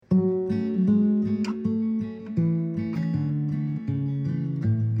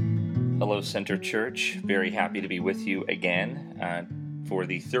Hello, Center Church. Very happy to be with you again for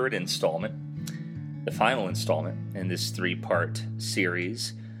the third installment, the final installment in this three-part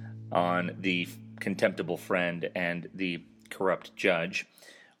series on the contemptible friend and the corrupt judge.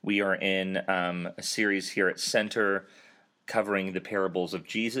 We are in a series here at Center covering the parables of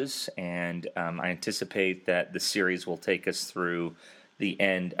Jesus, and I anticipate that the series will take us through the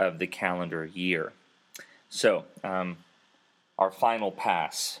end of the calendar year. So, our final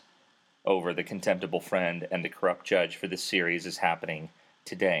pass over the contemptible friend and the corrupt judge for this series is happening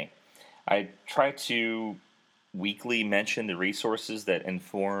today. I try to weekly mention the resources that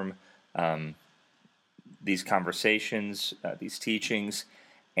inform these conversations, these teachings,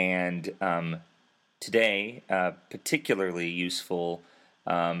 and today, particularly useful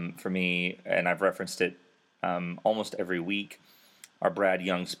for me, and I've referenced it almost every week, are Brad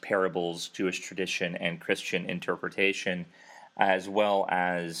Young's Parables, Jewish Tradition, and Christian Interpretation, as well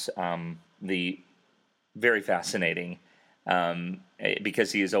as the very fascinating,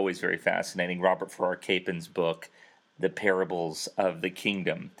 because he is always very fascinating, Robert Farrar Capen's book, The Parables of the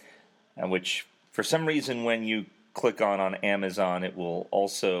Kingdom, which for some reason when you click on Amazon, it will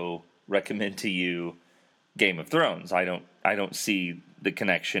also recommend to you Game of Thrones. I don't see the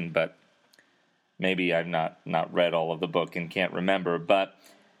connection, but maybe I've not read all of the book and can't remember. But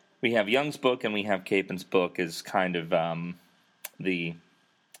we have Young's book and we have Capen's book as kind of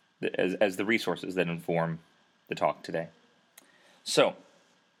as the resources that inform the talk today. So,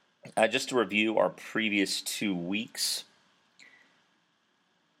 just to review our previous 2 weeks,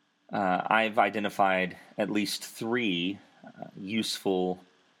 I've identified at least 3 useful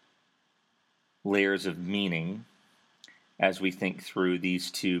layers of meaning as we think through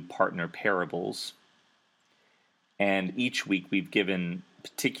these 2 partner parables. And each week we've given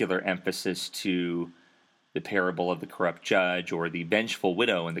particular emphasis to the parable of the corrupt judge, or the vengeful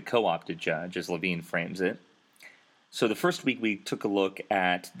widow and the co-opted judge, as Levine frames it. So the first week we took a look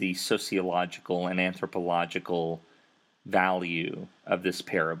at the sociological and anthropological value of this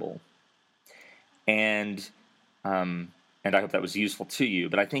parable. And I hope that was useful to you,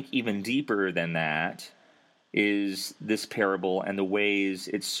 but I think even deeper than that is this parable and the ways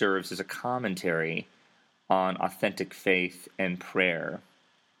it serves as a commentary on authentic faith and prayer.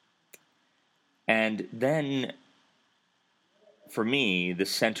 And then, for me, the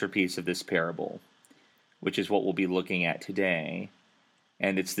centerpiece of this parable, which is what we'll be looking at today,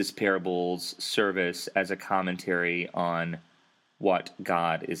 and it's this parable's service as a commentary on what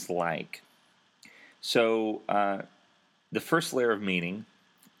God is like. So, the first layer of meaning,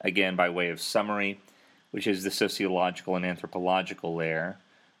 again by way of summary, which is the sociological and anthropological layer,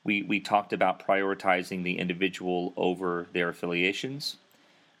 we talked about prioritizing the individual over their affiliations.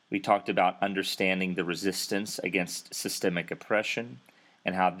 We talked about understanding the resistance against systemic oppression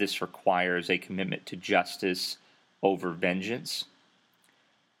and how this requires a commitment to justice over vengeance.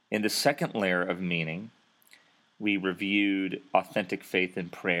 In the second layer of meaning, we reviewed authentic faith and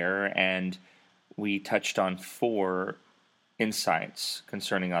prayer, and we touched on 4 insights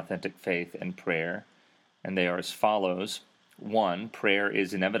concerning authentic faith and prayer, and they are as follows. 1, prayer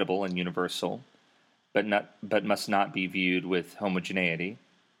is inevitable and universal, but must not be viewed with homogeneity,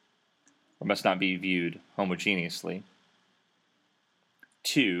 or must not be viewed homogeneously.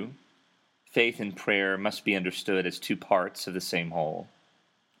 2, faith and prayer must be understood as 2 parts of the same whole.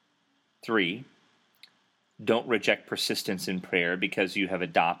 3, don't reject persistence in prayer because you have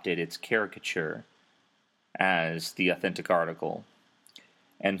adopted its caricature as the authentic article.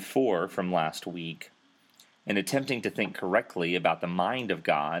 And 4, from last week, in attempting to think correctly about the mind of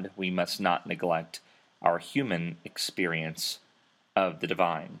God, we must not neglect our human experience of the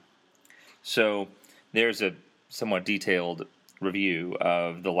divine. So there's a somewhat detailed review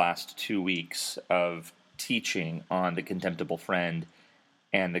of the last 2 weeks of teaching on the contemptible friend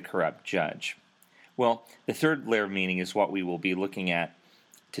and the corrupt judge. Well, the third layer of meaning is what we will be looking at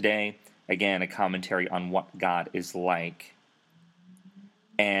today. Again, a commentary on what God is like.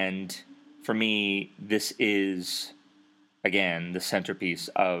 And for me, this is, again, the centerpiece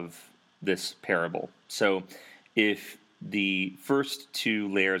of this parable. So if the first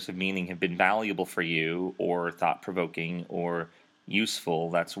 2 layers of meaning have been valuable for you, or thought-provoking, or useful,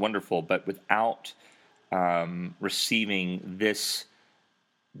 that's wonderful. But without receiving this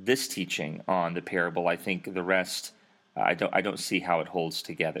teaching on the parable, I think the rest, I don't see how it holds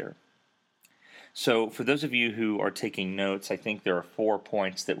together. So for those of you who are taking notes, I think there are 4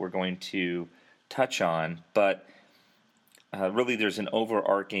 points that we're going to touch on, but really there's an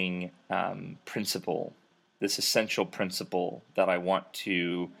overarching principle, this essential principle that I want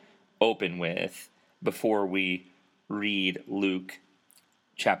to open with before we read Luke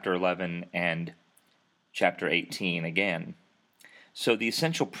chapter 11 and chapter 18 again. So the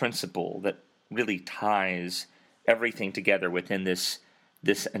essential principle that really ties everything together within this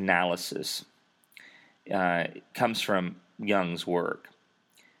analysis comes from Young's work.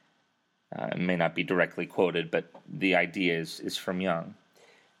 It may not be directly quoted, but the idea is from Young.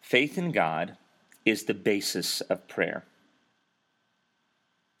 Faith in God is the basis of prayer.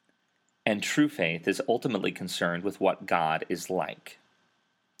 And true faith is ultimately concerned with what God is like.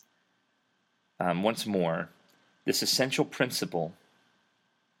 Once more, this essential principle,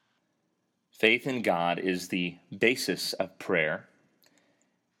 faith in God is the basis of prayer,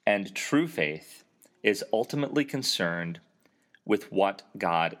 and true faith is ultimately concerned with what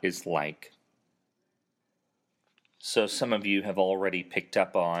God is like. So some of you have already picked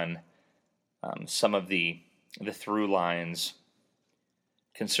up on some of the through lines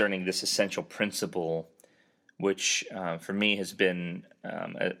concerning this essential principle, which for me has been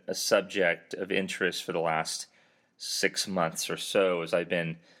a subject of interest for the last 6 months or so as I've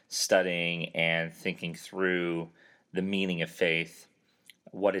been studying and thinking through the meaning of faith,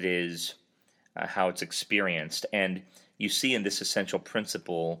 what it is, how it's experienced. And you see in this essential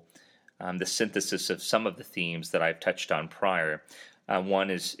principle the synthesis of some of the themes that I've touched on prior.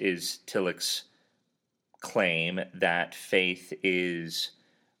 One is Tillich's claim that faith is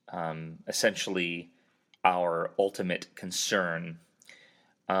essentially our ultimate concern.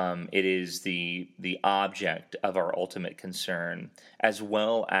 It is the object of our ultimate concern, as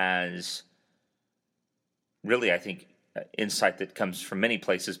well as really, I think, insight that comes from many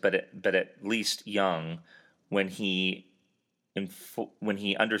places, but at least Young, when he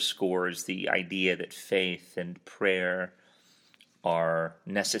underscores the idea that faith and prayer are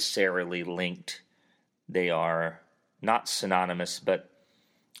necessarily linked. They are not synonymous, but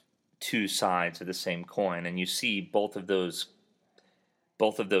two sides of the same coin, and you see both of those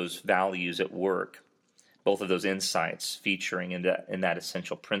values at work, both of those insights featuring in that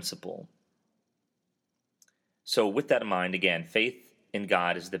essential principle. So with that in mind, again, faith in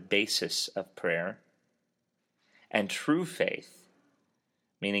God is the basis of prayer, and true faith,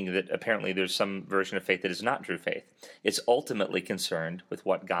 meaning that apparently there's some version of faith that is not true faith, is ultimately concerned with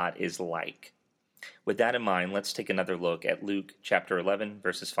what God is like. With that in mind, let's take another look at Luke chapter 11,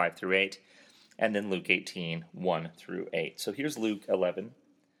 verses 5 through 8, and then Luke 18, 1 through 8. So here's Luke 11,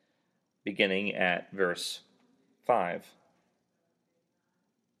 beginning at verse 5.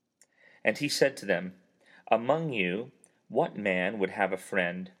 And he said to them, "Among you, what man would have a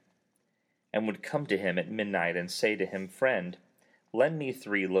friend, and would come to him at midnight and say to him, 'Friend, lend me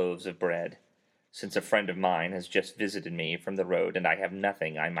 3 loaves of bread, since a friend of mine has just visited me from the road, and I have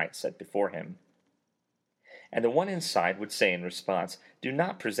nothing I might set before him?' And the one inside would say in response, 'Do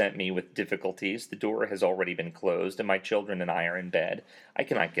not present me with difficulties. The door has already been closed, and my children and I are in bed. I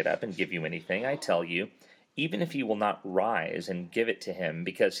cannot get up and give you anything. I tell you, even if you will not rise and give it to him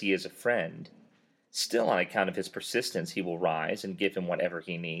because he is a friend, still on account of his persistence he will rise and give him whatever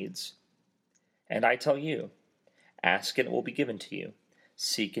he needs. And I tell you, ask and it will be given to you.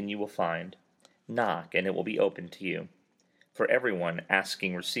 Seek and you will find. Knock and it will be opened to you. For everyone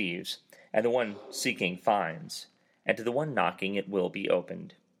asking receives, and the one seeking finds, and to the one knocking it will be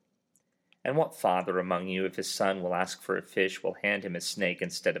opened. And what father among you, if his son will ask for a fish, will hand him a snake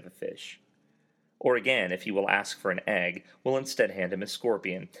instead of a fish? Or again, if he will ask for an egg, will instead hand him a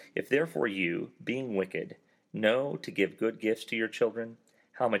scorpion? If therefore you, being wicked, know to give good gifts to your children,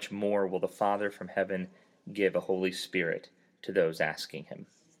 how much more will the Father from heaven give a Holy Spirit to those asking him?"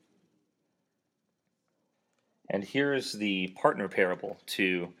 And here's the partner parable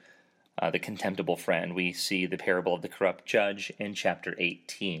to the contemptible friend. We see the parable of the corrupt judge in chapter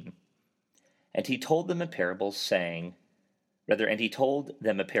 18. And he told them a parable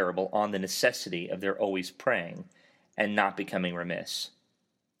on the necessity of their always praying and not becoming remiss,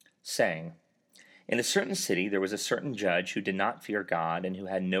 saying, "In a certain city there was a certain judge who did not fear God and who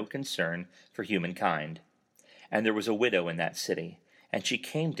had no concern for humankind. And there was a widow in that city, and she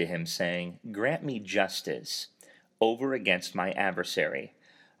came to him, saying, 'Grant me justice over against my adversary.'"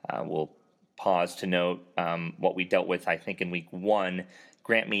 We'll pause to note what we dealt with, I think, in week 1.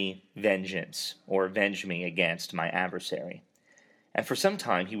 "Grant me vengeance," or "avenge me against my adversary." And for some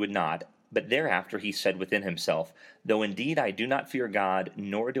time he would not, but thereafter he said within himself, "Though indeed I do not fear God,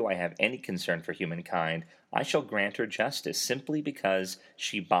 nor do I have any concern for humankind, I shall grant her justice, simply because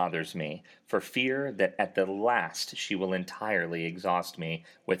she bothers me, for fear that at the last she will entirely exhaust me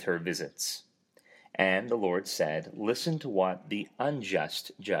with her visits." And the Lord said, "Listen to what the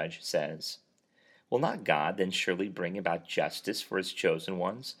unjust judge says. Will not God then surely bring about justice for his chosen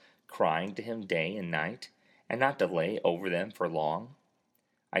ones, crying to him day and night, and not delay over them for long?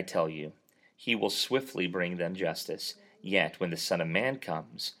 I tell you, he will swiftly bring them justice. Yet when the Son of Man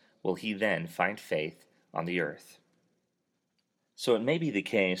comes, will he then find faith on the earth?" So it may be the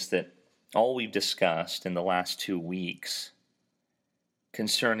case that all we've discussed in the last 2 weeks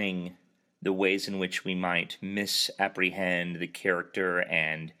concerning the ways in which we might misapprehend the character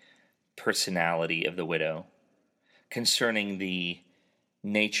and personality of the widow, concerning the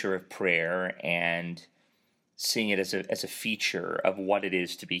nature of prayer and seeing it as a feature of what it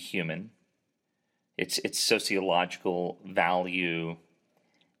is to be human, its sociological value,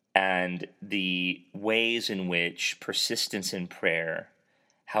 and the ways in which persistence in prayer,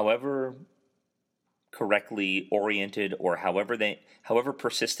 however correctly oriented or however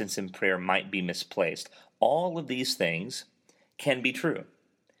persistence in prayer might be misplaced, all of these things can be true.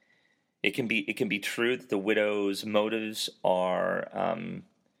 It can be true that the widow's motives are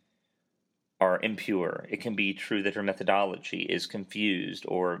impure. It can be true that her methodology is confused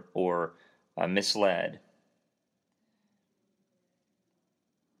or misled.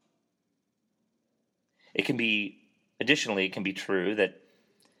 Additionally, it can be true that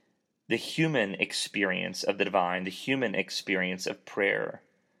the human experience of the divine, the human experience of prayer,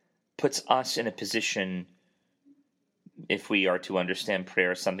 puts us in a position, if we are to understand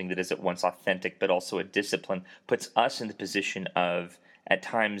prayer as something that is at once authentic but also a discipline, puts us in the position of, at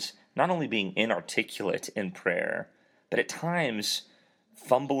times, not only being inarticulate in prayer, but at times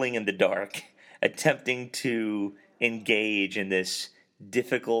fumbling in the dark, attempting to engage in this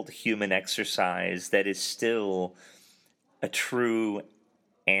difficult human exercise that is still a true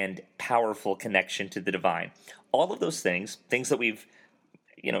and powerful connection to the divine. All of those things that we've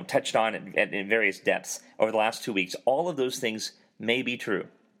touched on in various depths over the last 2 weeks, all of those things may be true.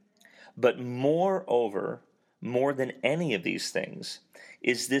 But moreover, more than any of these things,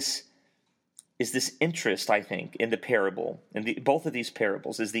 is this interest, I think, in the parable, in both of these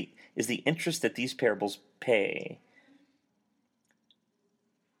parables, is the interest that these parables pay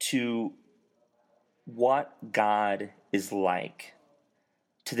to what God is like,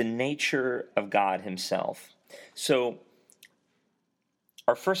 to the nature of God himself. So,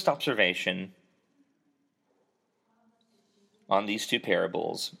 our first observation on these 2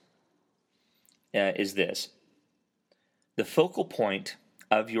 parables is this: the focal point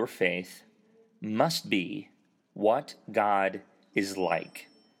of your faith must be what God is like.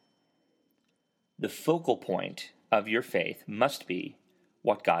 The focal point of your faith must be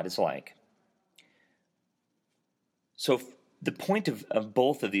what God is like. So the point of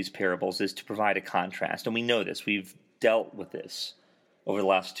both of these parables is to provide a contrast, and we know this. We've dealt with this over the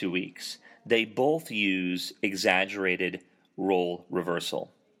last 2 weeks. They both use exaggerated role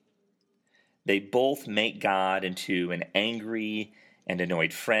reversal. They both make God into an angry and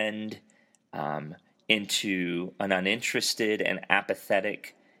annoyed friend, into an uninterested and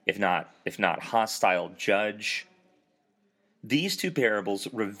apathetic, if not hostile judge. These 2 parables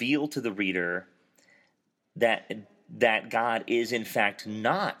reveal to the reader that God is in fact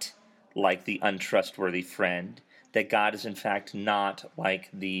not like the untrustworthy friend, that God is in fact not like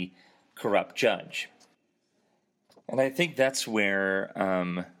the corrupt judge. And I think that's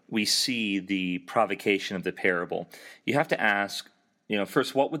where we see the provocation of the parable. You have to ask,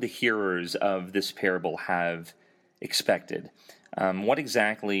 first, what would the hearers of this parable have expected? What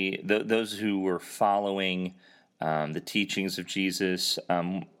exactly, those who were following the teachings of Jesus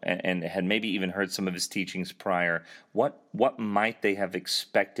and had maybe even heard some of his teachings prior, what might they have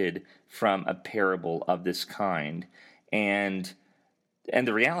expected from a parable of this kind? And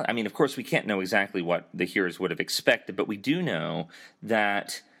the reality, of course, we can't know exactly what the hearers would have expected, but we do know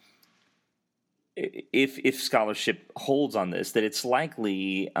that if scholarship holds on this, that it's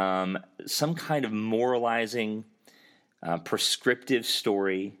likely some kind of moralizing, prescriptive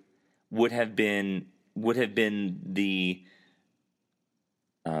story would have been the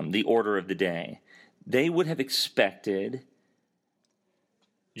order of the day. They would have expected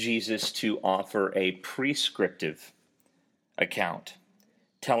Jesus to offer a prescriptive account,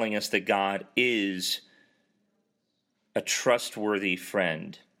 telling us that God is a trustworthy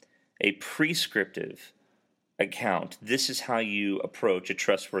friend, a prescriptive account. This is how you approach a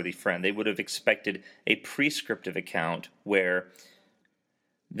trustworthy friend. They would have expected a prescriptive account where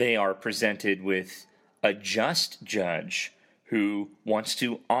they are presented with a just judge who wants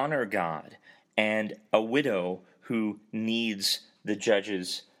to honor God and a widow who needs the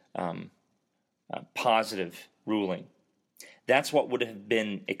judge's positive ruling. That's what would have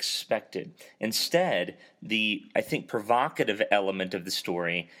been expected. Instead, I think, provocative element of the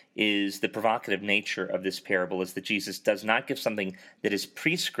story is the provocative nature of this parable is that Jesus does not give something that is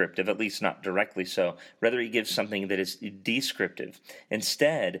prescriptive, at least not directly so. Rather, he gives something that is descriptive.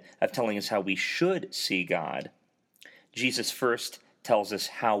 Instead of telling us how we should see God, Jesus first tells us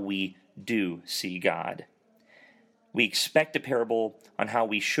how we do see God. We expect a parable on how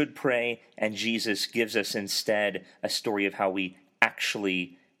we should pray, and Jesus gives us instead a story of how we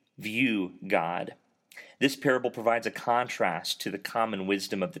actually view God. This parable provides a contrast to the common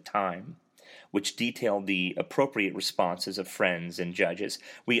wisdom of the time, which detailed the appropriate responses of friends and judges.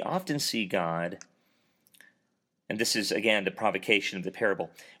 We often see God, and this is again the provocation of the parable,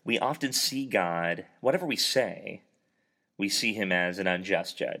 we often see God, whatever we say, we see him as an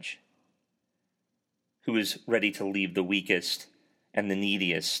unjust judge who is ready to leave the weakest and the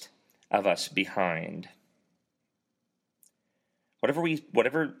neediest of us behind.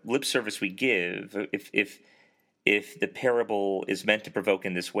 Whatever lip service we give, if the parable is meant to provoke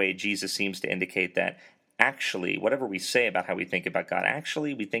in this way, Jesus seems to indicate that actually, whatever we say about how we think about God,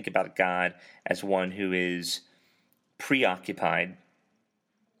 actually we think about God as one who is preoccupied,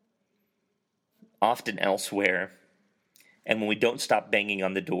 often elsewhere, and when we don't stop banging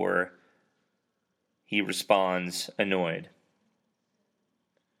on the door, he responds annoyed.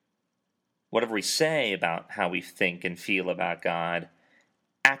 Whatever we say about how we think and feel about God,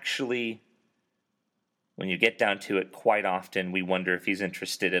 actually, when you get down to it, quite often we wonder if he's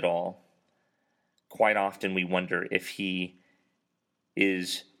interested at all. Quite often we wonder if he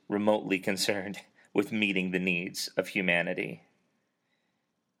is remotely concerned with meeting the needs of humanity.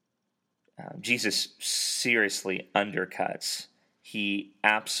 Jesus seriously undercuts. He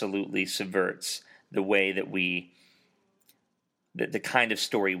absolutely subverts the way that the kind of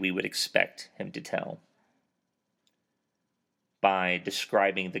story we would expect him to tell by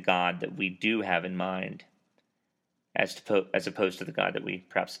describing the God that we do have in mind as opposed to the God that we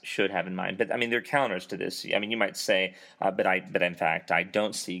perhaps should have in mind. But I mean, there are counters to this. I mean, you might say, but in fact, I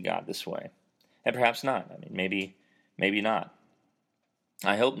don't see God this way. And perhaps not. I mean, maybe not.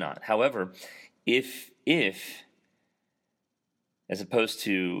 I hope not. However, if as opposed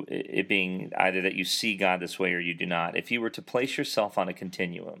to it being either that you see God this way or you do not, if you were to place yourself on a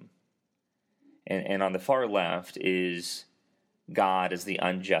continuum, and on the far left is God as the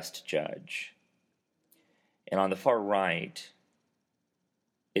unjust judge, and on the far right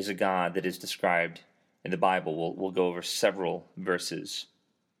is a God that is described in the Bible. We'll go over several verses.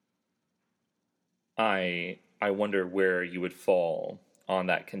 I wonder where you would fall on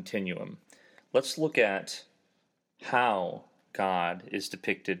that continuum. Let's look at how God is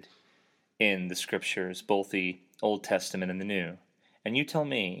depicted in the Scriptures, both the Old Testament and the New. And you tell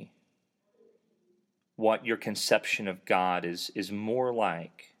me what your conception of God is more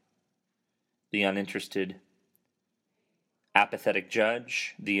like: the uninterested, apathetic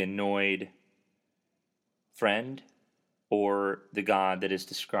judge, the annoyed friend, or the God that is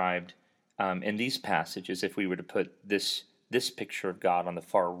described in these passages, if we were to put this picture of God on the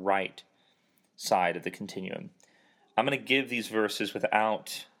far right side of the continuum. I'm going to give these verses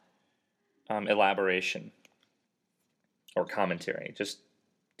without elaboration or commentary,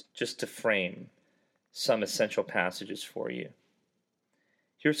 just to frame some essential passages for you.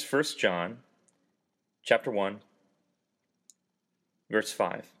 Here's 1 John chapter 1, verse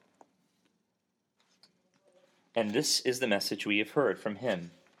 5. And this is the message we have heard from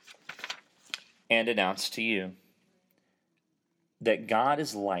him and announced to you, that God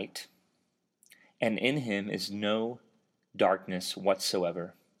is light, and in him is no darkness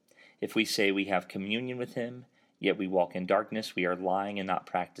whatsoever. If we say we have communion with him, yet we walk in darkness, we are lying and not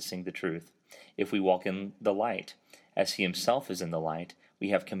practicing the truth. If we walk in the light, as he himself is in the light, we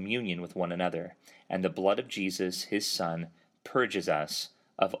have communion with one another, and the blood of Jesus, his Son, purges us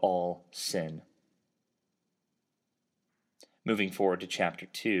of all sin. Moving forward to chapter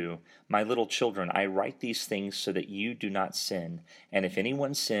 2, my little children, I write these things so that you do not sin. And if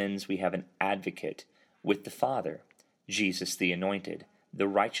anyone sins, we have an advocate with the Father, Jesus the Anointed, the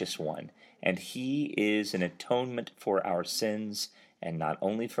Righteous One. And he is an atonement for our sins, and not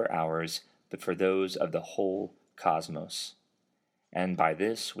only for ours, but for those of the whole cosmos. And by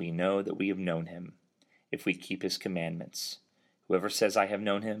this we know that we have known him, if we keep his commandments. Whoever says, I have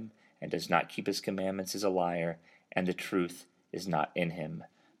known him, and does not keep his commandments is a liar, and the truth is not in him.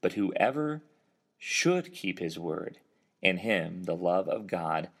 But whoever should keep his word, in him the love of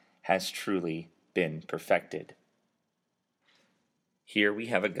God has truly been perfected. Here we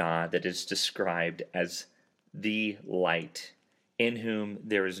have a God that is described as the light, in whom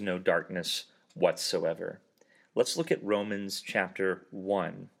there is no darkness whatsoever. Let's look at Romans chapter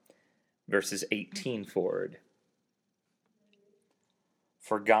 1, verses 18 forward.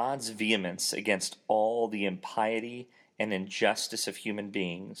 For God's vehemence against all the impiety and injustice of human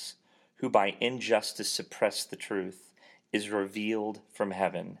beings, who by injustice suppress the truth, is revealed from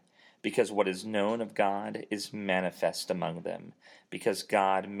heaven, because what is known of God is manifest among them, because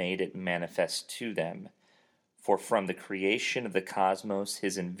God made it manifest to them. For from the creation of the cosmos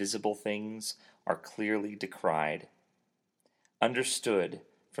his invisible things are clearly descried, understood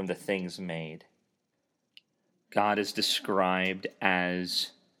from the things made. God is described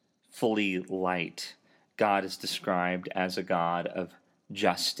as fully light. God is described as a God of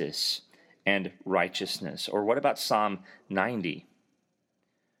justice and righteousness. Or what about Psalm 90,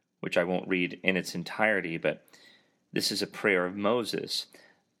 which I won't read in its entirety, but this is a prayer of Moses.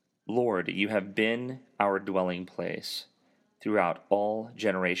 Lord, you have been our dwelling place throughout all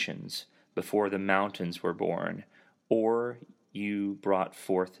generations, before the mountains were born, or you brought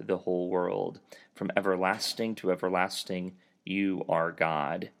forth the whole world. From everlasting to everlasting, you are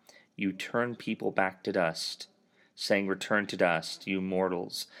God. You turn people back to dust, saying, return to dust, you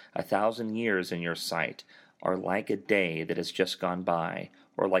mortals. 1,000 years in your sight are like a day that has just gone by,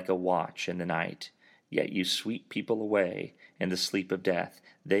 or like a watch in the night. Yet you sweep people away in the sleep of death.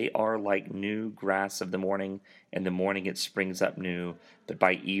 They are like new grass of the morning. In the morning it springs up new, but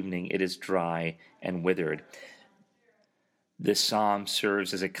by evening it is dry and withered. This psalm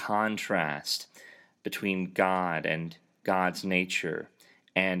serves as a contrast between God and God's nature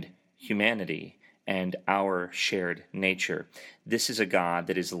and humanity and our shared nature. This is a God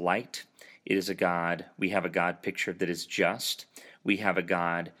that is light. It is a God, we have a God pictured that is just. We have a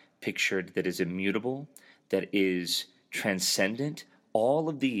God pictured that is immutable, that is transcendent. All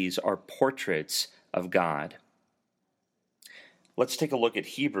of these are portraits of God. Let's take a look at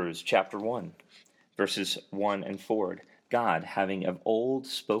Hebrews chapter 1, verses 1 and forward. God, having of old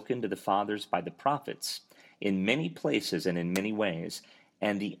spoken to the fathers by the prophets, in many places and in many ways,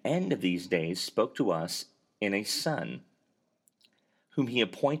 and the end of these days spoke to us in a Son, whom he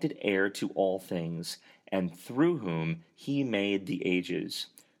appointed heir to all things, and through whom he made the ages,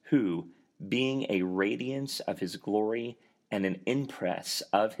 who, being a radiance of his glory and an impress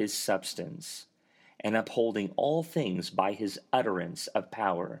of his substance, and upholding all things by his utterance of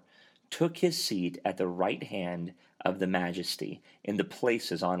power, took his seat at the right hand of the majesty in the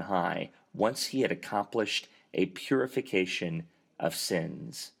places on high, once he had accomplished a purification of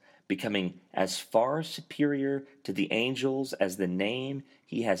sins, becoming as far superior to the angels as the name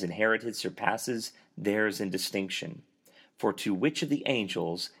he has inherited surpasses theirs in distinction. For to which of the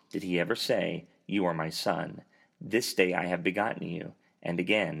angels did he ever say, you are my son, this day I have begotten you, and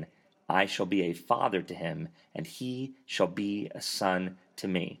again, I shall be a father to him, and he shall be a son to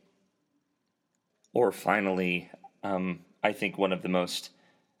me. Or finally, I think one of the most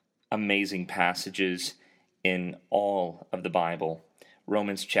amazing passages in all of the Bible,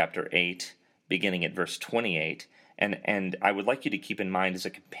 Romans chapter 8, beginning at verse 28. And I would like you to keep in mind as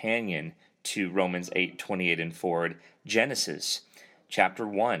a companion to Romans 8:28 and forward, Genesis chapter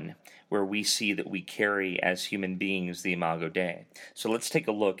 1, where we see that we carry as human beings the Imago Dei. So let's take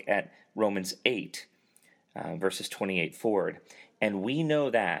a look at Romans 8, verses 28 forward. And we know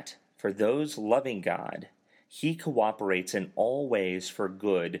that for those loving God, he cooperates in all ways for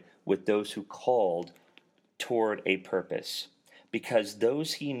good with those who called toward a purpose. Because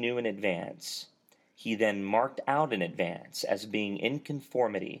those he knew in advance, he then marked out in advance as being in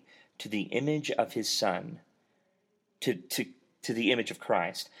conformity to the image of his Son, to the image of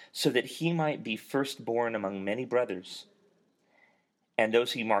Christ, so that he might be firstborn among many brothers. And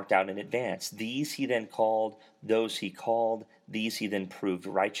those he marked out in advance, these he then called, those he called, these he then proved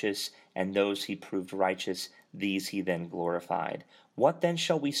righteous, and those he proved righteous, these he then glorified. What then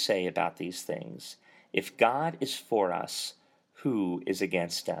shall we say about these things? If God is for us, who is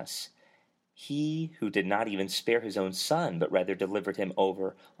against us? He who did not even spare his own Son, but rather delivered him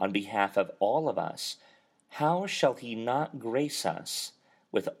over on behalf of all of us, how shall he not grace us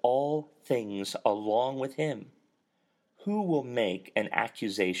with all things along with him? Who will make an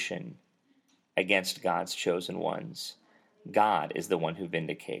accusation against God's chosen ones? God is the one who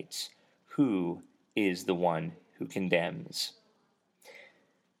vindicates. Who is the one who condemns?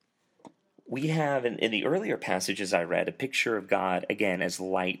 We have, in the earlier passages I read, a picture of God, again, as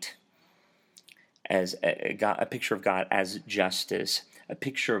light, as a picture of God as justice, a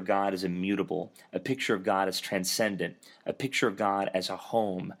picture of God as immutable, a picture of God as transcendent, a picture of God as a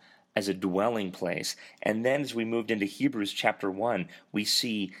home, as a dwelling place. And then as we moved into Hebrews chapter 1, we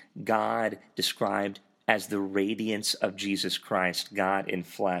see God described as the radiance of Jesus Christ, God in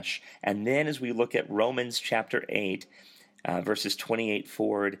flesh. And then as we look at Romans chapter 8, verses 28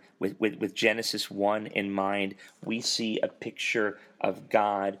 forward, with Genesis 1 in mind, we see a picture of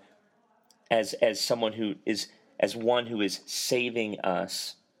God as someone who is, as one who is saving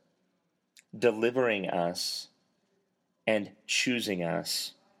us, delivering us, and choosing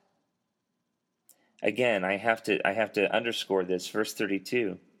us. Again, I have to underscore this, verse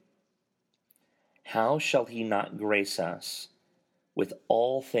 32. How shall he not grace us with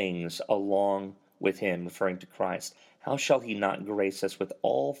all things along with him, referring to Christ? How shall he not grace us with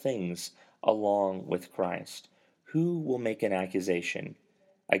all things along with Christ? Who will make an accusation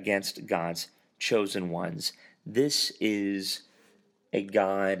against God's chosen ones? This is a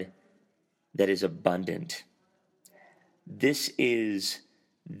God that is abundant. This is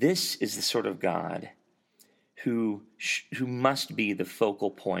the sort of God who must be the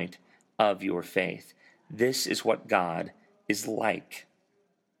focal point of your faith. This is what God is like.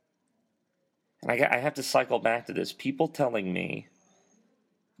 And I have to cycle back to this. People telling me,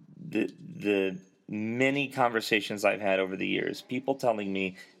 the many conversations I've had over the years, people telling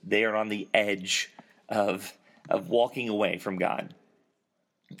me they are on the edge of walking away from God.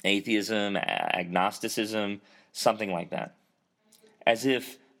 Atheism, agnosticism, something like that. As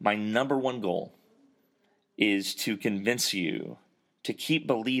if my number one goal is to convince you to keep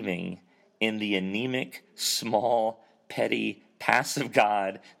believing in the anemic, small, petty, passive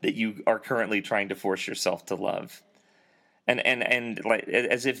God that you are currently trying to force yourself to love. And like,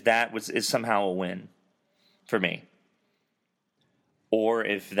 as if that is somehow a win for me. Or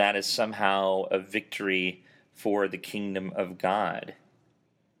if that is somehow a victory for the kingdom of God.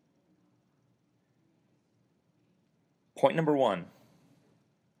 Point number one,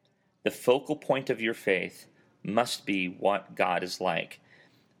 the focal point of your faith must be what God is like.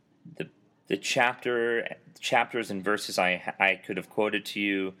 The chapters and verses I could have quoted to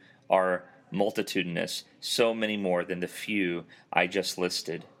you are multitudinous, so many more than the few I just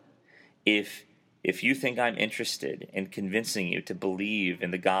listed. If you think I'm interested in convincing you to believe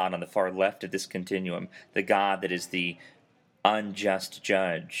in the God on the far left of this continuum, the God that is the unjust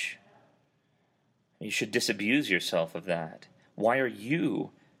judge, you should disabuse yourself of that. Why are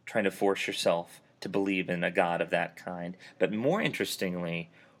you trying to force yourself to believe in a God of that kind? But more interestingly,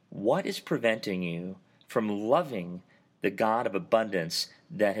 what is preventing you from loving the God of abundance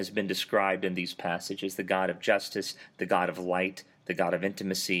that has been described in these passages, the God of justice, the God of light, the God of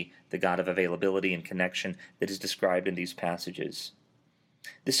intimacy, the God of availability and connection that is described in these passages?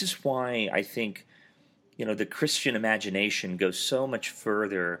 This is why I think, the Christian imagination goes so much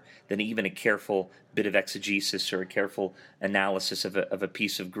further than even a careful bit of exegesis or a careful analysis of a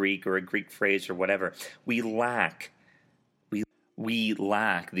piece of Greek or a Greek phrase or whatever. We lack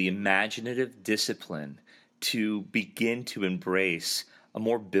the imaginative discipline to begin to embrace a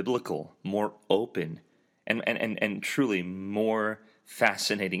more biblical, more open, and truly more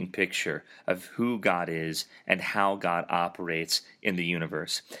fascinating picture of who God is and how God operates in the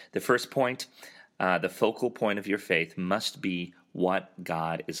universe. The first point, the focal point of your faith must be what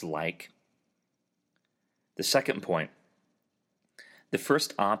God is like. The second point, the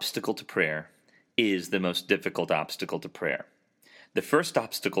first obstacle to prayer is the most difficult obstacle to prayer. The first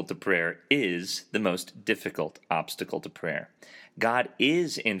obstacle to prayer is the most difficult obstacle to prayer. God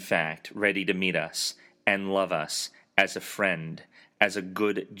is, in fact, ready to meet us and love us as a friend, as a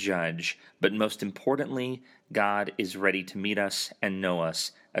good judge, but most importantly, God is ready to meet us and know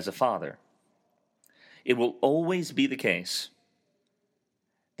us as a father. It will always be the case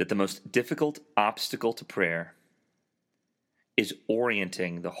that the most difficult obstacle to prayer is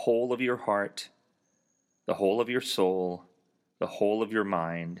orienting the whole of your heart, the whole of your soul, the whole of your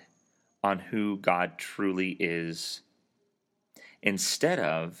mind on who God truly is, instead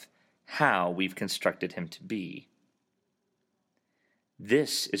of how we've constructed him to be.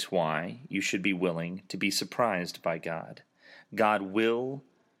 This is why you should be willing to be surprised by God. God will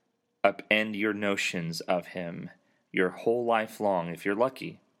upend your notions of him your whole life long, if you're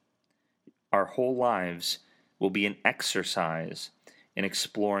lucky. Our whole lives will be an exercise in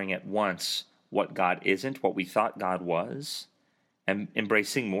exploring at once what God isn't, what we thought God was, and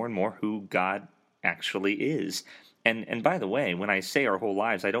embracing more and more who God actually is. And by the way, when I say our whole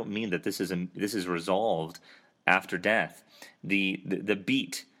lives, I don't mean that this is resolved after death. The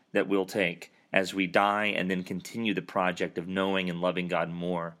beat that we'll take as we die and then continue the project of knowing and loving God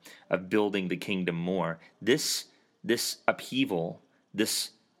more, of building the kingdom more. This upheaval,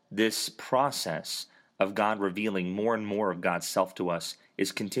 this process of God revealing more and more of God's self to us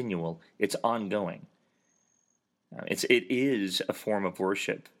is continual. It's ongoing. It is a form of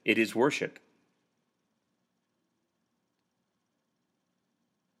worship. It is worship.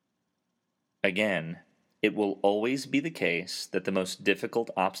 Again, it will always be the case that the most difficult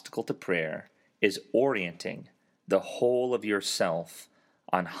obstacle to prayer is orienting the whole of yourself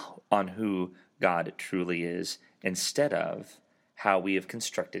on who God truly is instead of how we have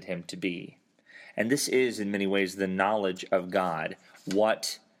constructed him to be. And this is, in many ways, the knowledge of God,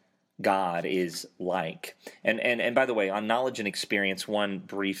 what God is like. And by the way, on knowledge and experience, one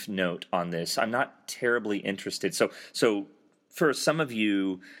brief note on this. I'm not terribly interested. So for some of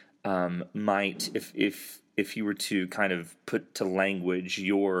you, might, if you were to kind of put to language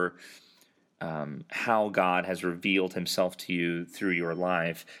your how God has revealed himself to you through your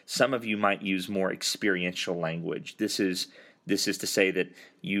life, some of you might use more experiential language. This is to say that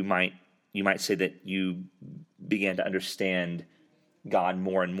you might say that you began to understand God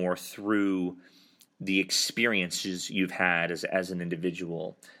more and more through the experiences you've had as an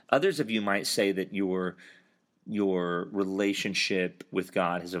individual. Others of you might say that your relationship with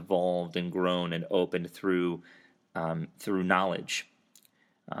God has evolved and grown and opened through knowledge.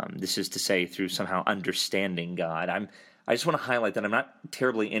 This is to say, through somehow understanding God. I just want to highlight that I'm not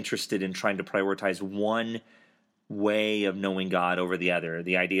terribly interested in trying to prioritize one way of knowing God over the other.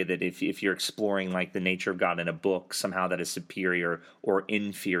 The idea that if you're exploring like the nature of God in a book, somehow that is superior or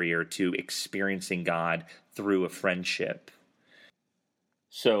inferior to experiencing God through a friendship.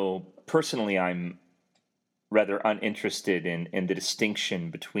 So personally, I'm rather uninterested in the distinction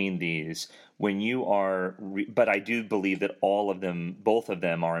between these. When you are, but I do believe that both of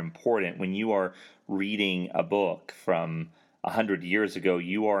them are important. When you are reading a book from 100 years ago,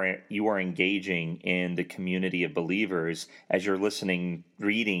 you are engaging in the community of believers as you're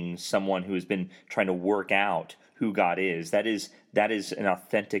reading someone who has been trying to work out who God is. That is an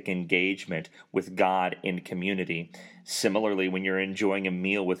authentic engagement with God in community. Similarly, when you're enjoying a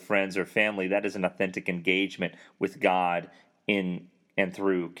meal with friends or family, that is an authentic engagement with God in and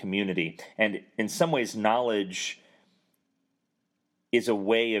through community. And in some ways, knowledge is a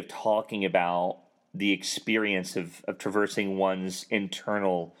way of talking about the experience of traversing one's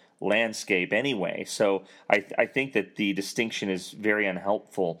internal landscape anyway. So I think that the distinction is very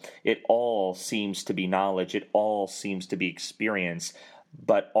unhelpful. It all seems to be knowledge. It all seems to be experience.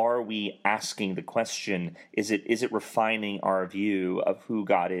 But are we asking the question, is it refining our view of who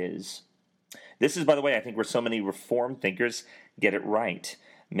God is? This is, by the way, I think where so many Reformed thinkers get it right.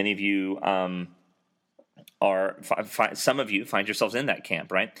 Many of you some of you find yourselves in that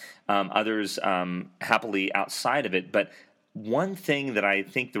camp, right? Others happily outside of it. But one thing that I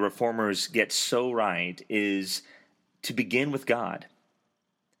think the Reformers get so right is to begin with God.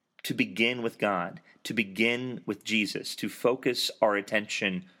 To begin with God. To begin with Jesus. To focus our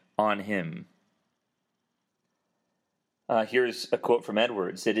attention on him. Here's a quote from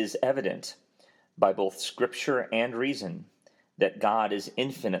Edwards. It is evident by both Scripture and reason that God is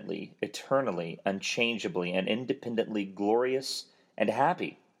infinitely, eternally, unchangeably, and independently glorious and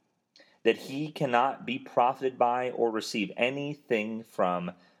happy, that he cannot be profited by or receive anything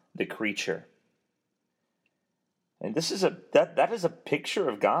from the creature. And this is that is a picture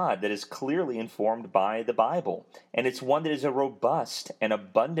of God that is clearly informed by the Bible, and it's one that is a robust and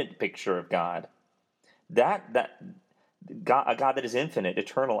abundant picture of God. A God that is infinite,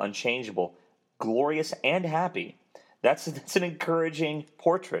 eternal, unchangeable, glorious, and happy. That's an encouraging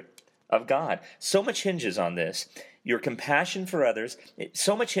portrait of God. So much hinges on this. Your compassion for others,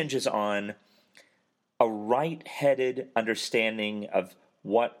 so much hinges on a right-headed understanding of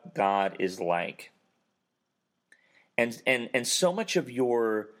what God is like. And so much of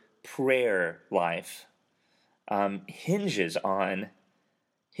your prayer life hinges on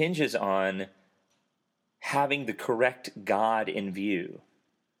having the correct God in view.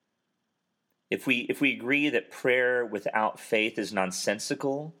 If we agree that prayer without faith is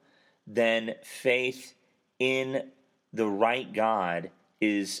nonsensical, then faith in the right God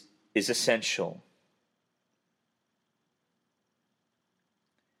is essential.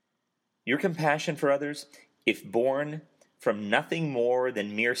 Your compassion for others, if born from nothing more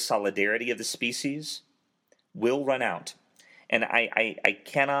than mere solidarity of the species, will run out. And I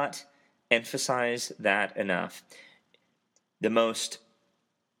cannot emphasize that enough. The most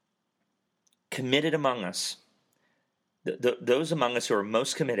committed among us, those among us who are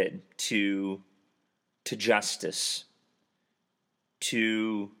most committed to justice,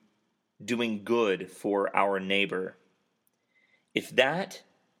 to doing good for our neighbor, if that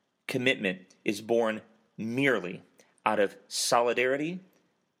commitment is born merely out of solidarity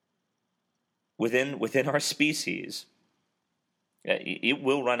within our species, it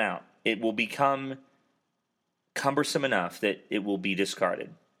will run out. It will become cumbersome enough that it will be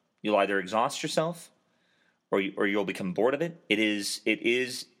discarded. You'll either exhaust yourself or you'll become bored of it. It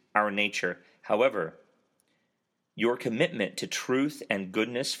is our nature. However, your commitment to truth and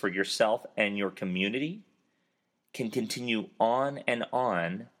goodness for yourself and your community can continue on and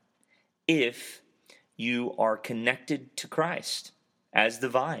on if you are connected to Christ as the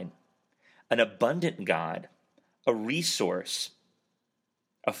vine, an abundant God, a resource,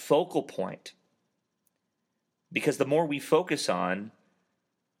 a focal point. Because the more we focus on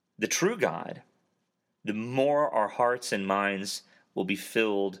the true God, the more our hearts and minds will be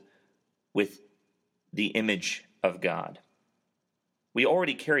filled with the image of God. We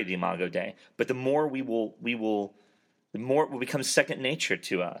already carry the Imago Dei, but the more the more it will become second nature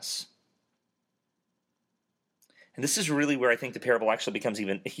to us. And this is really where I think the parable actually becomes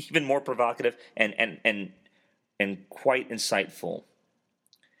even more provocative and quite insightful.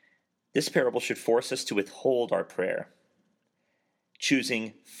 This parable should force us to withhold our prayer,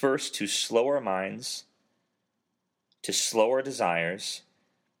 choosing first to slow our minds, to slow our desires,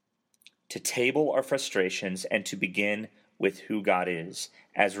 to table our frustrations, and to begin with who God is.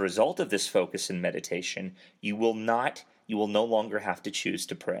 As a result of this focus and meditation, you will no longer have to choose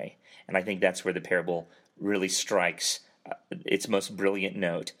to pray. And I think that's where the parable really strikes its most brilliant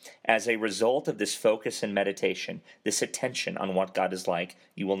note. As a result of this focus and meditation, this attention on what God is like,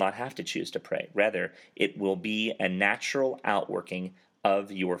 you will not have to choose to pray. Rather, it will be a natural outworking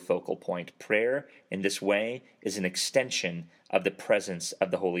of your focal point. Prayer, in this way, is an extension of the presence of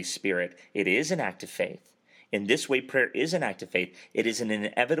the Holy Spirit. It is an act of faith. In this way, prayer is an act of faith. It is an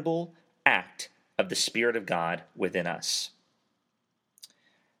inevitable act of the Spirit of God within us.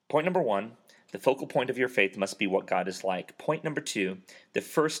 Point number 1, the focal point of your faith must be what God is like. Point number 2, the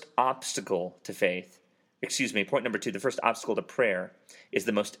first obstacle to prayer is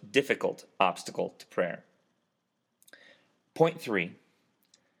the most difficult obstacle to prayer. Point 3,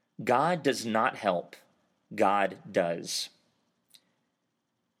 God does not help, God does.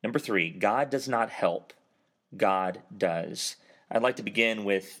 Number 3, God does not help, God does. I'd like to begin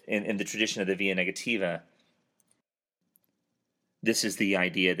with, in the tradition of the Via Negativa, this is the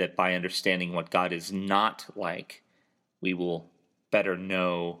idea that by understanding what God is not like, we will better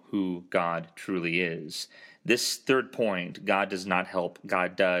know who God truly is. This third point, God does not help,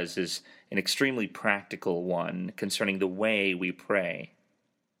 God does, is an extremely practical one concerning the way we pray.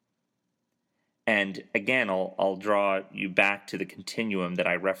 And again, I'll draw you back to the continuum that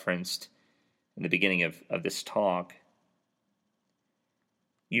I referenced in the beginning of this talk.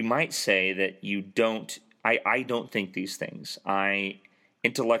 You might say that I don't think these things.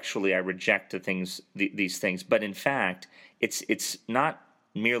 Intellectually I reject these things, but in fact, it's not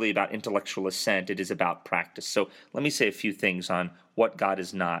merely about intellectual assent, it is about practice. So let me say a few things on what God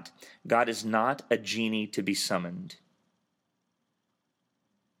is not. God is not a genie to be summoned.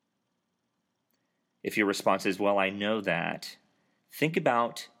 If your response is, well, I know that, think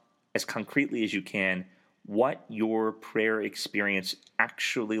about, as concretely as you can, what your prayer experience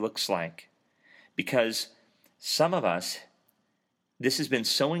actually looks like. Because some of us, this has been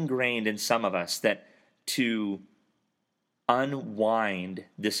so ingrained in some of us that to unwind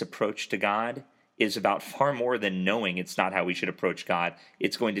this approach to God is about far more than knowing it's not how we should approach God.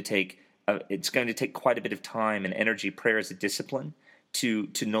 It's going to take quite a bit of time and energy. Prayer is a discipline to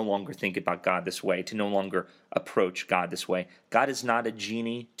no longer think about God this way, to no longer approach God this way. God is not a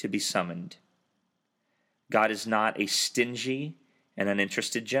genie to be summoned. God is not a stingy and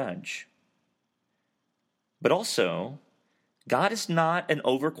uninterested judge. But also, God is not an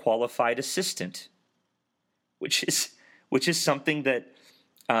overqualified assistant, which is something that,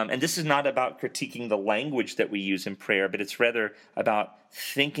 and this is not about critiquing the language that we use in prayer, but it's rather about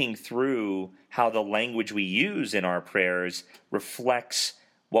thinking through how the language we use in our prayers reflects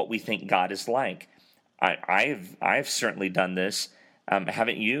what we think God is like. I've certainly done this,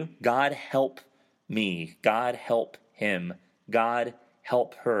 haven't you? God help me. God help him. God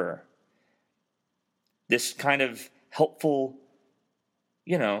help her. This kind of helpful,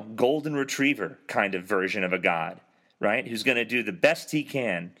 golden retriever kind of version of a God, right? Who's going to do the best he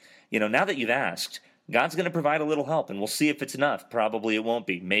can. Now that you've asked, God's going to provide a little help, and we'll see if it's enough. Probably it won't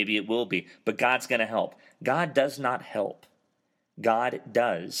be. Maybe it will be. But God's going to help. God does not help. God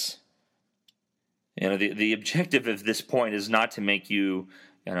does. The objective of this point is not to make you,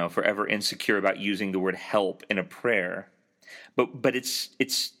 forever insecure about using the word help in a prayer. But it's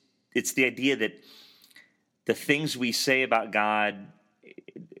the idea that the things we say about God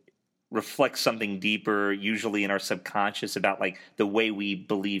reflect something deeper, usually in our subconscious, about the way we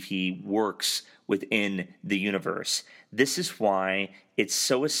believe he works within the universe. This is why it's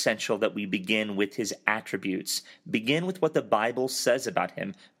so essential that we begin with his attributes. Begin with what the Bible says about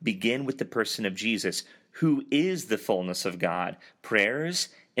him. Begin with the person of Jesus. who is the fullness of God. Prayers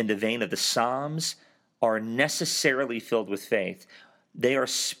in the vein of the Psalms are necessarily filled with faith. They are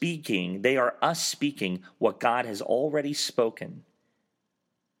us speaking what God has already spoken.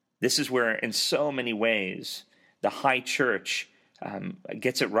 This is where, in so many ways, the high church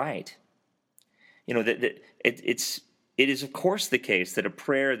gets it right. It is, of course, the case that a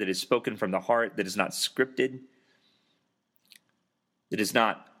prayer that is spoken from the heart, that is not scripted, that is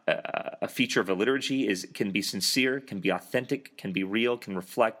not a feature of a liturgy, can be sincere, can be authentic, can be real, can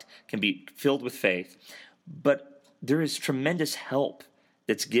reflect, can be filled with faith. But there is tremendous help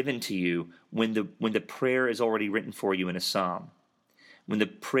that's given to you when the prayer is already written for you in a psalm, when the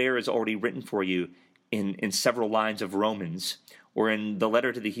prayer is already written for you in several lines of Romans, or in the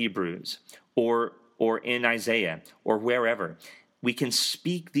letter to the Hebrews, or in Isaiah, or wherever. We can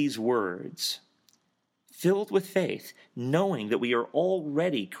speak these words filled with faith, knowing that we are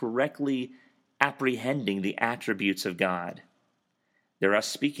already correctly apprehending the attributes of God. They're us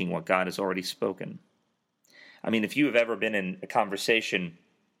speaking what God has already spoken. I mean, if you have ever been in a conversation,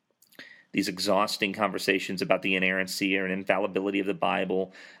 these exhausting conversations about the inerrancy or infallibility of the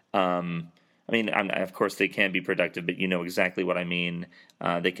Bible, of course, they can be productive, but you know exactly what I mean.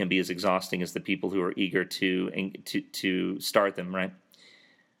 They can be as exhausting as the people who are eager to start them, right?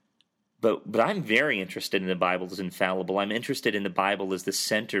 But I'm very interested in the Bible as infallible. I'm interested in the Bible as the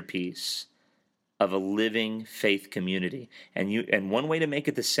centerpiece of a living faith community. And one way to make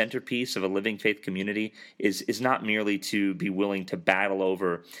it the centerpiece of a living faith community is not merely to be willing to battle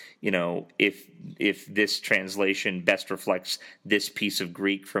over, if this translation best reflects this piece of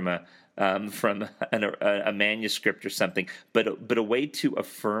Greek from a manuscript or something, but a way to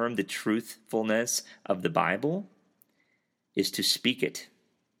affirm the truthfulness of the Bible is to speak it,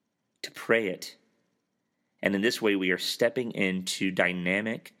 to pray it. And in this way, we are stepping into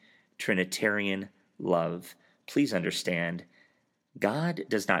dynamic Trinitarian love. Please understand, God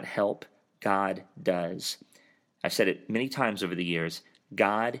does not help, God does. I've said it many times over the years,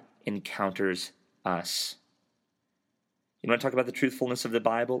 God encounters us. You want to talk about the truthfulness of the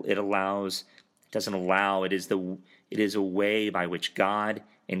Bible? It is a way by which God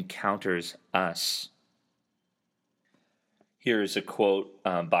encounters us. Here is a quote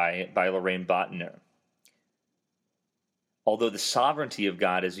by Lorraine Bottineau. Although the sovereignty of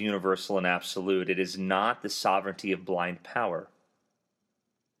God is universal and absolute, it is not the sovereignty of blind power.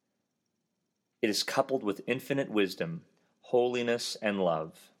 It is coupled with infinite wisdom, holiness, and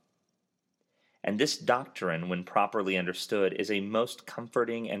love. And this doctrine, when properly understood, is a most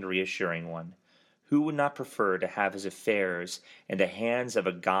comforting and reassuring one. Who would not prefer to have his affairs in the hands of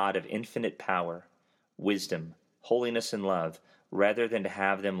a God of infinite power, wisdom, holiness, and love, rather than to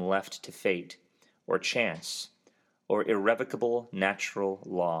have them left to fate, or chance, or irrevocable natural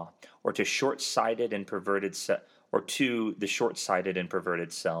law, or to the short-sighted and perverted self?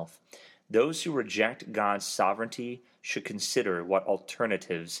 Those who reject God's sovereignty should consider what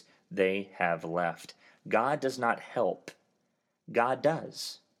alternatives they have left. God does not help. God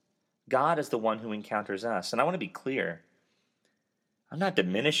does. God is the one who encounters us. And I want to be clear. I'm not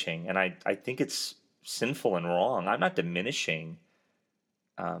diminishing, and I think it's sinful and wrong. I'm not diminishing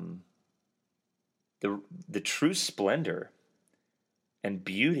the true splendor and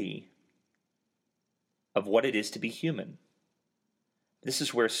beauty of what it is to be human. This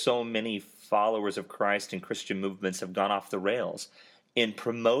is where so many followers of Christ and Christian movements have gone off the rails. In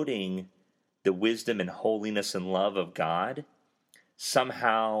promoting the wisdom and holiness and love of God,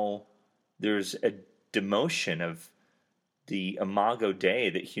 somehow there's a demotion of the imago Dei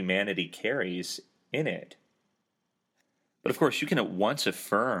that humanity carries in it. But of course, you can at once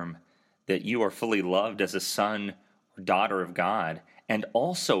affirm that you are fully loved as a son or daughter of God, and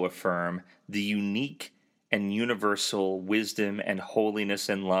also affirm the unique and universal wisdom and holiness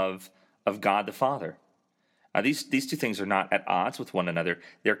and love of God the Father. These two things are not at odds with one another.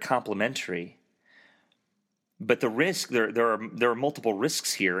 They're complementary. But the risk, there are multiple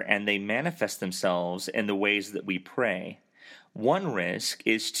risks here, and they manifest themselves in the ways that we pray. One risk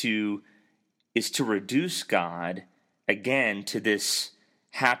is to reduce God, again, to this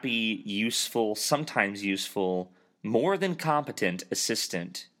happy, useful, sometimes useful, more than competent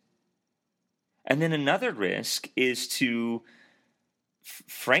assistant. And then another risk is to,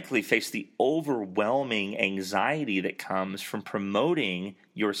 frankly, face the overwhelming anxiety that comes from promoting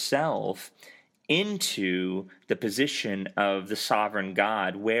yourself into the position of the sovereign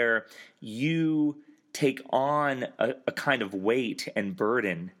God, where you take on a kind of weight and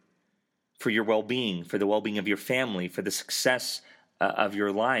burden for your well-being, for the well-being of your family, for the success of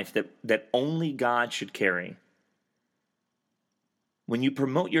your life that only God should carry. when you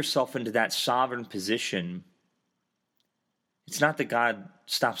promote yourself into that sovereign position, it's not that God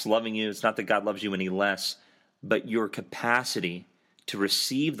stops loving you. It's not that God loves you any less, but your capacity to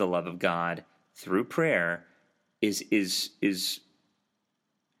receive the love of God through prayer is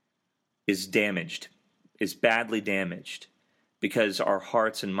damaged, is badly damaged, because our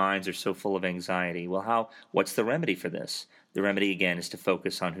hearts and minds are so full of anxiety. Well, what's the remedy for this? The remedy, again, is to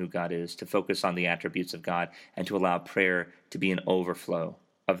focus on who God is, to focus on the attributes of God, and to allow prayer to be an overflow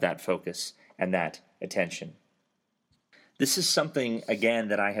of that focus and that attention. This is something, again,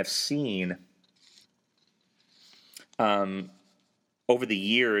 that I have seen over the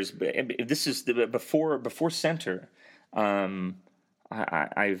years. This is before Center. I've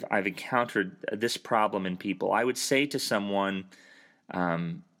encountered this problem in people. I would say to someone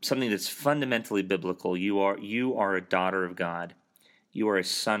something that's fundamentally biblical. You are a daughter of God. You are a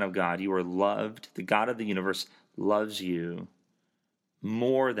son of God. You are loved. The God of the universe loves you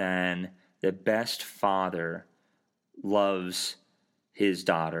more than the best father loves his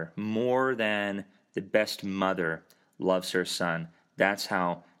daughter, more than the best mother loves her son. That's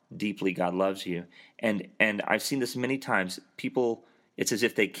how deeply God loves you. And I've seen this many times. People, it's as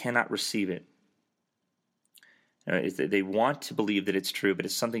if they cannot receive it. They want to believe that it's true, but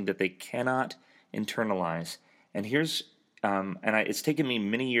it's something that they cannot internalize. And it's taken me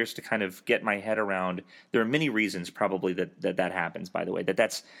many years to kind of get my head around. There are many reasons probably that happens, by the way,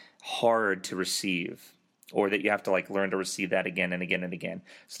 that's hard to receive, or that you have to learn to receive that again and again and again.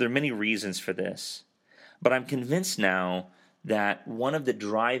 So there are many reasons for this. But I'm convinced now that one of the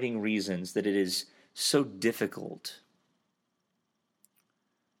driving reasons that it is so difficult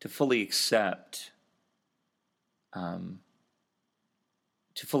to fully accept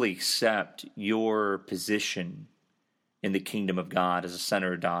your position in the kingdom of God as a son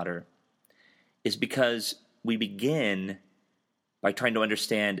or a daughter is because we begin by trying to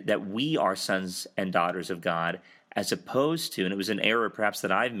understand that we are sons and daughters of God, as opposed to, and it was an error perhaps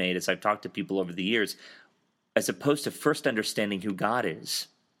that I've made as I've talked to people over the years, as opposed to first understanding who God is.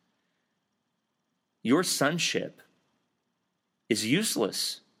 Your sonship is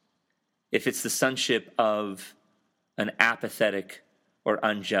useless if it's the sonship of an apathetic or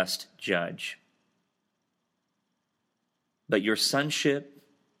unjust judge. But your sonship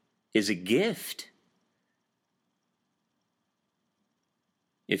is a gift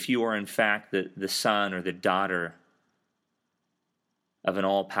if you are in fact the son or the daughter of an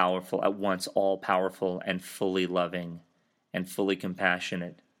all-powerful, at once all-powerful and fully loving and fully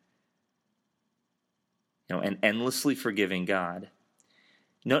compassionate, and endlessly forgiving God.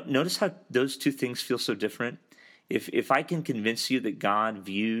 Notice how those two things feel so different. If I can convince you that God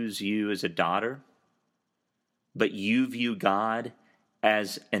views you as a daughter, but you view God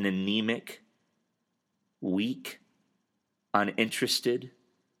as an anemic, weak, uninterested,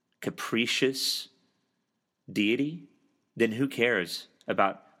 capricious deity, then who cares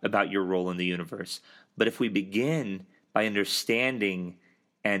about your role in the universe? But if we begin by understanding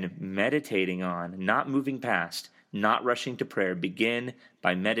and meditating on, not moving past, not rushing to prayer, begin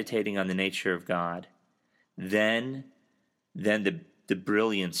by meditating on the nature of God, then the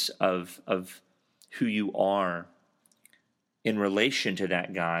brilliance of who you are in relation to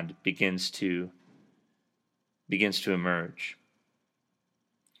that God begins to emerge.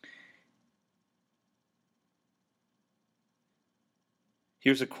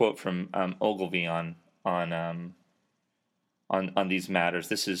 Here's a quote from Ogilvy on these matters.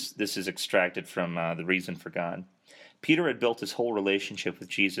 This is extracted from The Reason for God. Peter had built his whole relationship with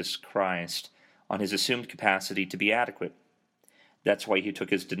Jesus Christ on his assumed capacity to be adequate. That's why he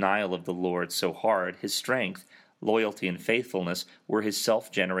took his denial of the Lord so hard. His strength, loyalty, and faithfulness were his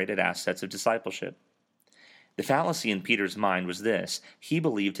self-generated assets of discipleship. The fallacy in Peter's mind was this: he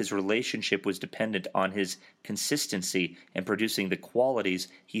believed his relationship was dependent on his consistency in producing the qualities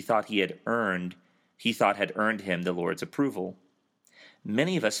he thought had earned him the Lord's approval.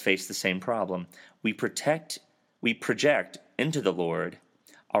 Many of us face the same problem. We project into the Lord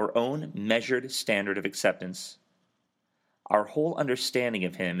our own measured standard of acceptance. Our whole understanding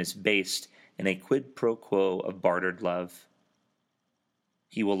of him is based in a quid pro quo of bartered love.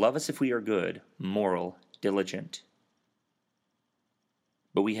 He will love us if we are good, moral, diligent.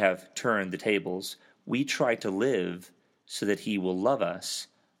 But we have turned the tables. We try to live so that he will love us,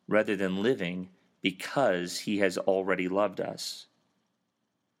 rather than living because he has already loved us.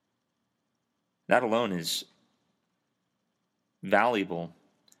 That alone is valuable,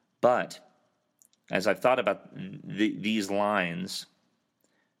 but as I've thought about these lines,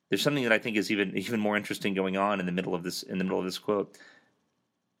 there's something that I think is even more interesting going on in the middle of this quote.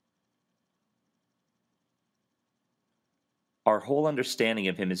 Our whole understanding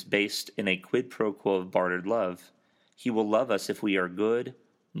of him is based in a quid pro quo of bartered love. He will love us if we are good,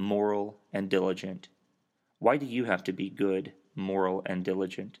 moral, and diligent. Why do you have to be good, moral, and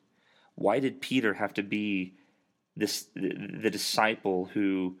diligent? Why did Peter have to be the disciple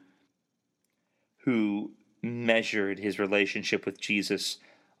who measured his relationship with Jesus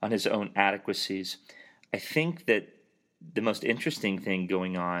on his own adequacies? I think that the most interesting thing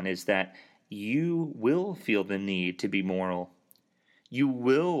going on is that you will feel the need to be moral. You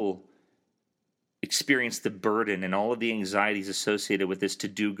will experience the burden and all of the anxieties associated with this to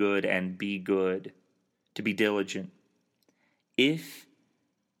do good and be good, to be diligent. If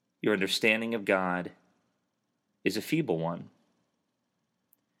your understanding of God is a feeble one,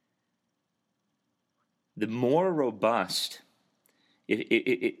 the more robust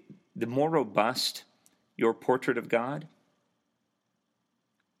your portrait of God,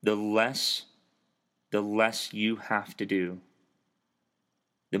 the less you have to do.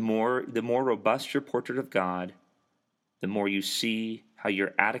 The more robust your portrait of God, the more you see how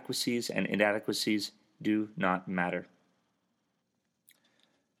your adequacies and inadequacies do not matter.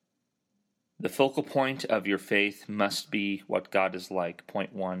 The focal point of your faith must be what God is like,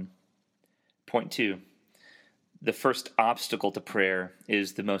 point 1. Point 2, the first obstacle to prayer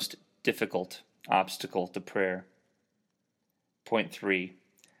is the most difficult obstacle to prayer. Point 3,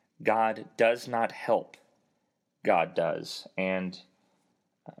 God does not help, God does. And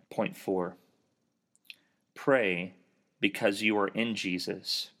point 4, pray because you are in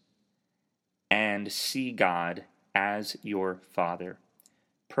Jesus and see God as your Father.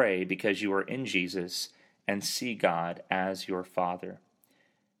 Pray because you are in Jesus and see God as your Father.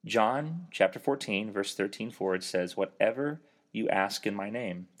 John chapter 14, verse 13 forward says, "Whatever you ask in my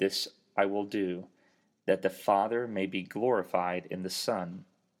name, this I will do, that the Father may be glorified in the Son."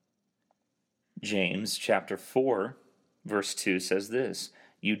 James chapter 4, verse 2 says this,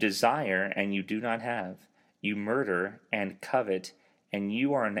 "You desire and you do not have. You murder and covet, and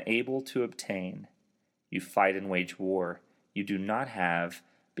you are unable to obtain. You fight and wage war. You do not have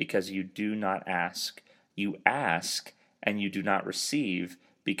because you do not ask. You ask and you do not receive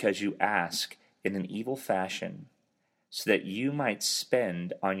because you ask in an evil fashion, so that you might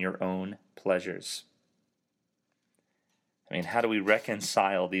spend on your own pleasures." How do we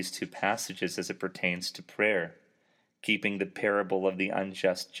reconcile these two passages as it pertains to prayer? Keeping the parable of the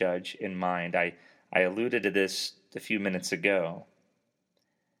unjust judge in mind. I alluded to this a few minutes ago.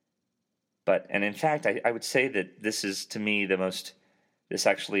 And in fact, I would say that this is, to me, this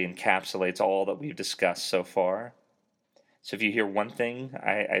actually encapsulates all that we've discussed so far. So if you hear one thing,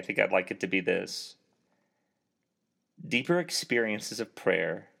 I think I'd like it to be this. Deeper experiences of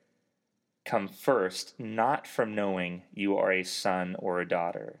prayer come first not from knowing you are a son or a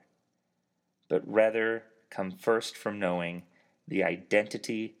daughter, but rather come first from knowing the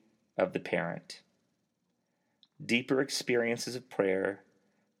identity of the parent. Deeper experiences of prayer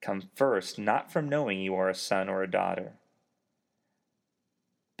come first not from knowing you are a son or a daughter,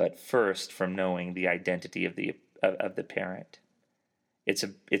 but first from knowing the identity of the parent. It's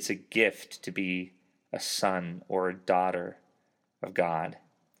a gift to be a son or a daughter of God,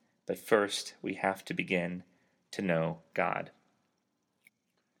 but first we have to begin to know God.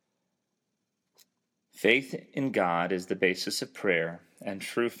 Faith in God is the basis of prayer, and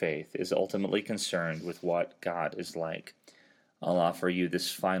true faith is ultimately concerned with what God is like. I'll offer you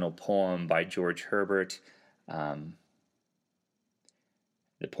this final poem by George Herbert. The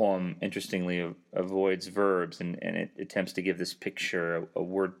poem, interestingly, avoids verbs, and it attempts to give this picture, a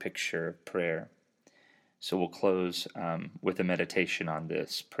word picture of prayer. So we'll close with a meditation on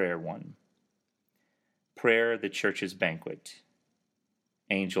this. Prayer 1. Prayer, the church's banquet.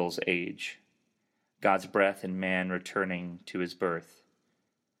 Angel's age. God's breath in man returning to his birth.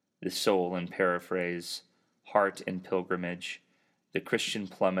 The soul in paraphrase. Heart in pilgrimage. The Christian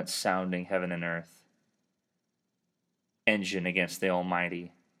plummet sounding heaven and earth. Engine against the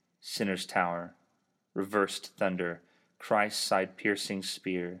Almighty. Sinner's tower. Reversed thunder. Christ's side-piercing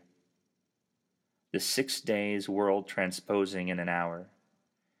spear. The 6 days world transposing in an hour,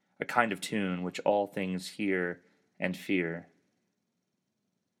 a kind of tune which all things hear and fear.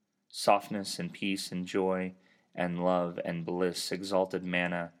 Softness and peace and joy and love and bliss, exalted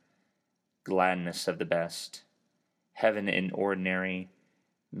manna, gladness of the best, heaven in ordinary,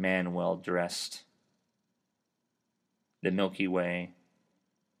 man well dressed. The Milky Way,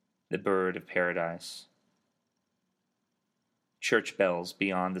 the bird of paradise. Church bells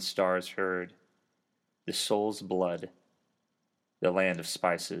beyond the stars heard, the soul's blood, the land of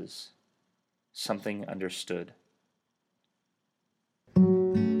spices, something understood.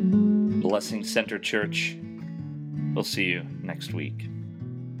 Blessing Center Church, We'll see you next week.